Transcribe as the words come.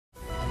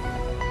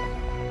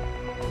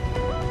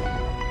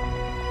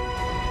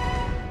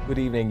Good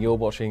evening, you're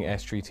watching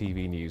S3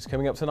 TV News.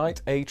 Coming up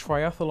tonight, a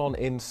triathlon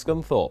in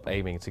Scunthorpe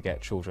aiming to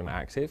get children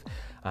active.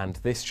 And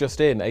this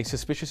just in, a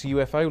suspicious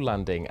UFO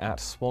landing at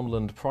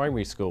Swanland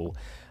Primary School.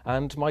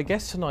 And my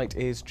guest tonight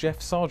is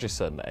Jeff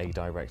Sargison, a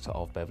director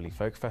of Beverley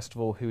Folk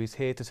Festival, who is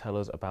here to tell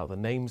us about the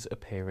names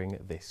appearing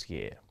this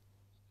year.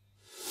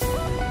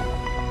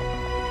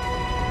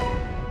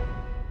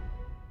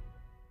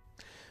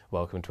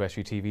 Welcome to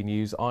S3 TV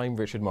News, I'm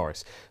Richard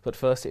Morris. But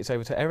first, it's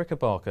over to Erica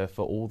Barker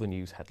for all the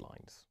news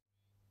headlines.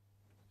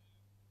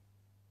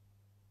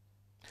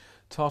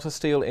 Tata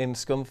Steel in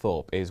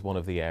Scunthorpe is one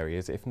of the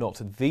areas, if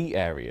not the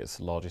area's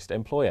largest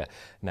employer.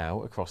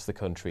 Now, across the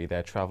country,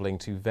 they're travelling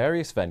to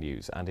various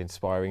venues and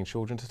inspiring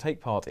children to take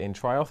part in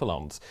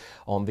triathlons.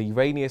 On the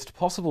rainiest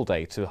possible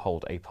day to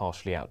hold a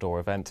partially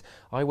outdoor event,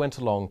 I went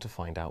along to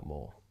find out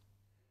more.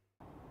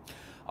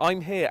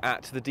 I'm here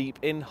at the Deep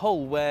in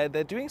Hull, where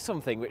they're doing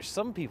something which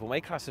some people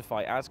may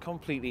classify as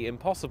completely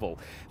impossible.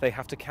 They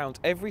have to count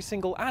every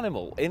single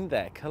animal in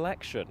their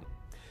collection.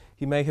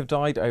 He may have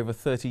died over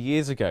 30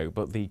 years ago,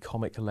 but the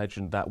comic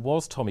legend that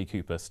was Tommy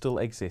Cooper still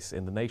exists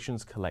in the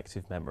nation's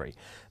collective memory.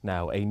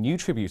 Now, a new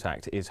tribute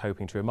act is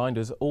hoping to remind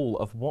us all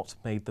of what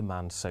made the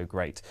man so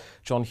great.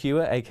 John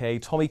Hewer, aka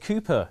Tommy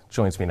Cooper,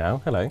 joins me now.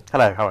 Hello.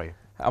 Hello, how are you?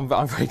 I'm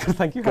very good,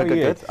 thank you. How are you?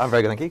 Good. I'm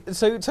very good, thank you.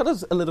 So tell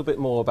us a little bit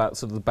more about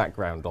sort of the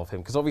background of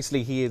him, because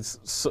obviously he is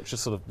such a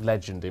sort of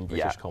legend in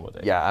British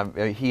comedy.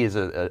 Yeah, he is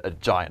a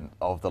giant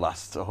of the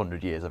last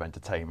 100 years of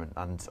entertainment,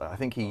 and I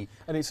think he...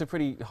 And it's a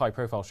pretty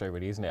high-profile show,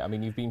 really, isn't it? I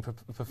mean, you've been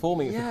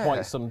performing it for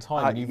quite some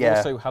time, and you've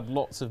also had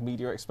lots of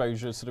media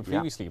exposure sort of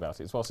previously about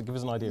it as well, so give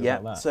us an idea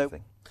about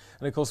that.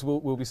 And of course,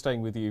 we'll be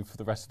staying with you for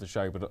the rest of the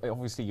show, but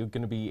obviously you're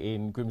going to be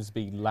in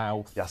Grimsby,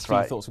 Louth. That's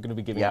right. Thoughts we're going to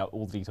be giving out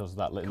all the details of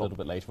that a little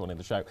bit later on in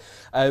the show.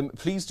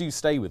 Please do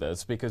stay with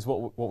us, because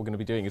what we're going to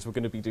be doing is we're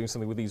going to be doing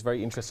something with these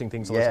very interesting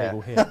things on the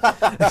table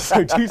here.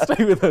 So do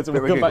stay with us, and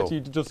we'll come back to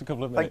you in just a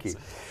couple of minutes.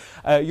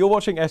 Thank you. You're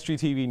watching S3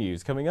 TV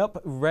News. Coming up,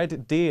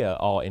 red deer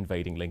are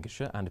invading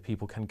Lincolnshire and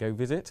people can go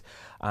visit.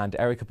 And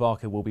Erica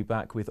Barker will be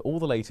back with all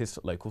the latest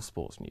local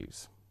sports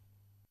news.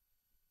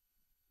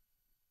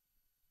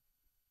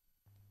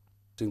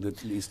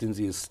 That East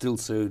Lindsey is still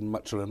so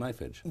much on a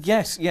knife edge.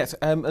 Yes,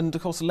 and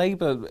of course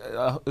Labour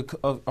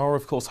are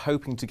of course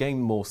hoping to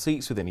gain more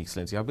seats within East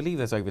Lindsey. I believe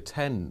there's over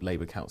 10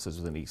 Labour councillors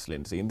within East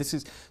Lindsey, and this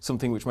is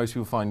something which most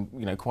people find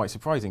quite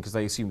surprising, because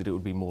they assume that it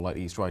would be more like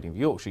the East Riding of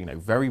Yorkshire,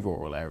 very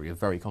rural area,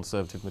 very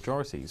conservative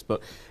majorities,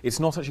 but it's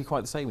not actually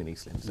quite the same in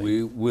East Lindsey.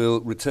 We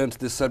will return to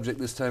this subject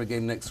this time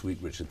again next week,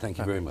 Richard. Thank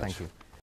you very much. Thank you.